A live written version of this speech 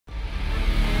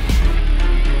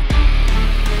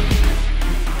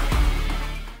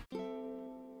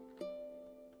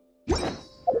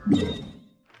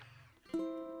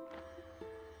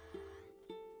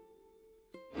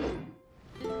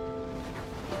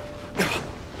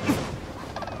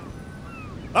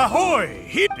Ahoy!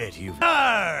 He bet you.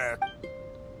 Arr!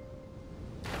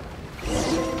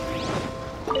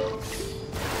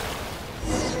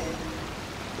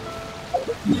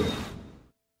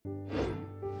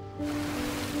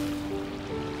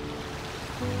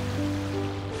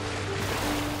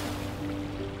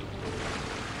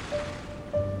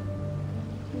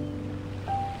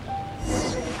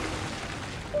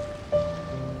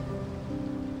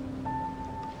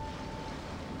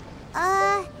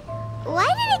 Why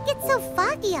did it get so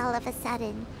foggy all of a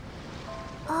sudden?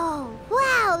 Oh,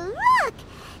 wow, look!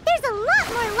 There's a lot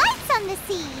more lights on the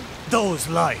sea! Those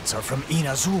lights are from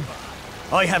Inazuma.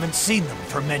 I haven't seen them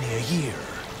for many a year.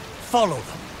 Follow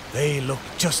them. They look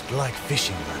just like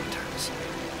fishing lanterns.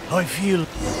 I feel...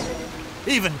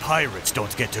 Even pirates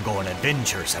don't get to go on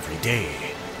adventures every day.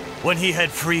 When he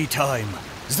had free time,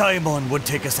 Zaimon would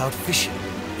take us out fishing.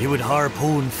 He would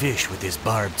harpoon fish with his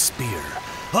barbed spear.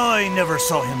 I never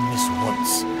saw him miss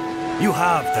once. You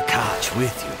have the catch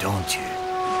with you, don't you?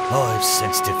 I've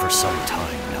sensed it for some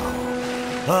time now.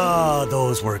 Ah,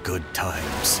 those were good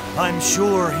times. I'm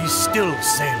sure he's still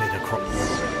sailing across...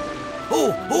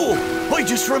 Oh, I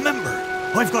just remembered.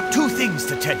 I've got two things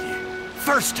to tell you.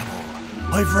 First of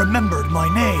all, I've remembered my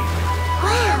name.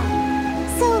 Wow.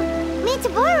 So,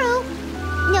 Mitaboru?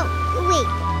 No, wait.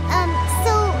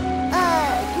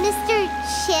 Mr.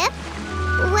 Chip?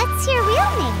 What's your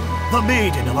real name? The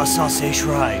maiden of Asase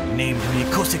Shrine named me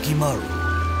Kosekimaru.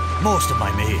 Most of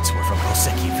my mates were from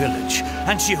Koseki Village,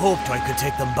 and she hoped I could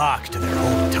take them back to their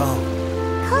hometown.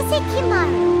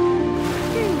 Kosekimaru.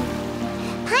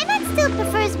 Paimon still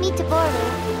prefers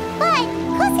Mitaboru, but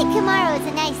Kosekimaru is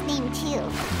a nice name too.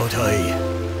 But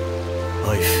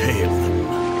I failed them.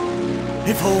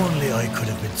 If only I could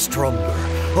have been stronger,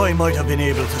 I might have been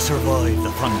able to survive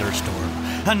the thunderstorm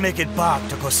and make it back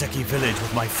to Koseki Village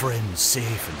with my friends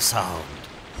safe and sound.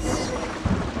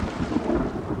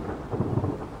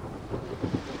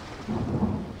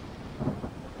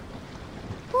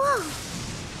 Whoa!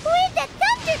 Where'd that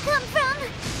thunder come from?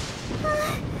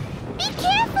 Be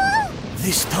careful!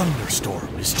 This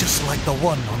thunderstorm is just like the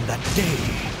one on that day.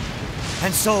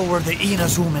 And so were the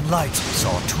Inazuman lights we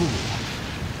saw too.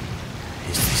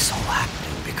 Is this all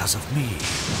happening because of me?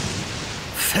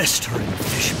 Festering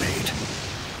fishbait.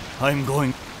 I'm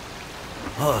going...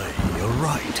 Aye, you're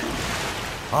right.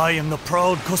 I am the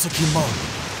proud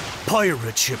Kosekimaru,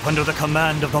 pirate ship under the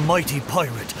command of the mighty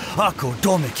pirate Ako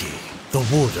Domiki. The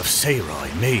wood of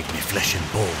Seirai made me flesh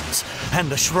and bones, and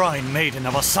the shrine maiden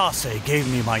of Asase gave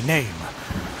me my name.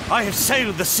 I have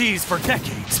sailed the seas for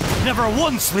decades, never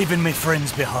once leaving my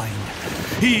friends behind.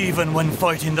 Even when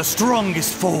fighting the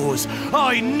strongest foes,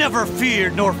 I never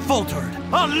feared nor faltered.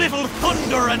 A little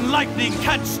thunder and lightning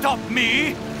can't stop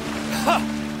me! Ha!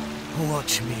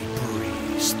 Watch me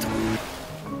breeze through.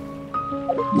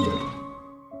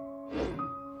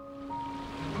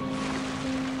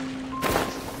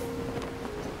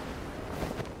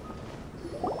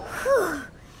 Whew.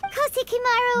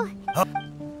 Kosekimaru!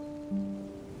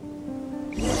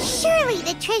 Surely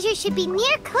the treasure should be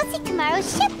near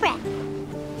Kosekimaru's shipwreck.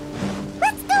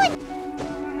 Let's go and...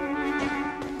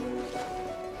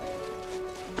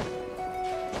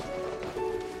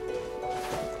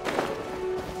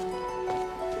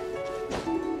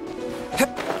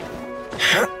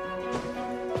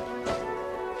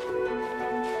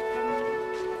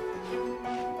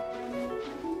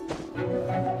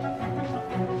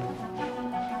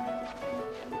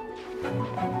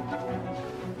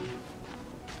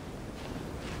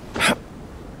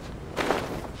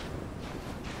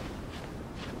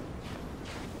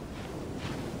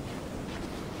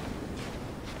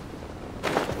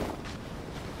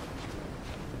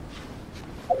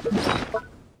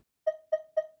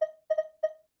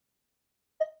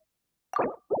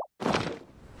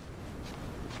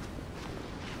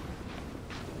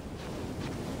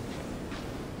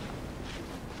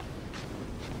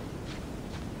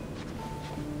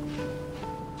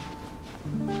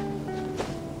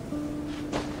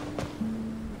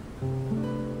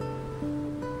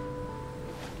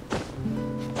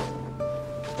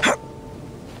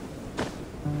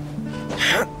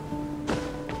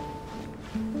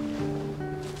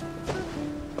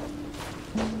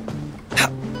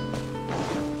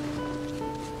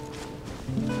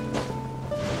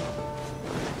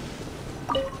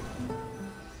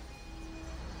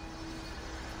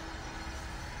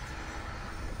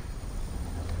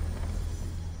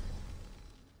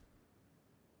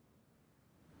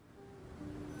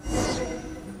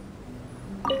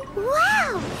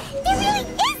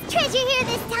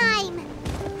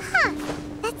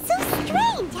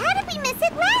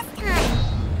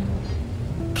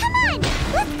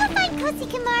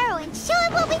 Kamaru and show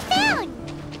him what we found!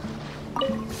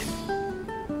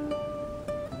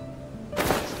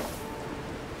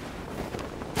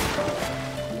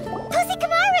 Kosi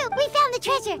Kamaru! We found the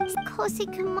treasure! Kosi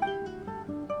Kamaru...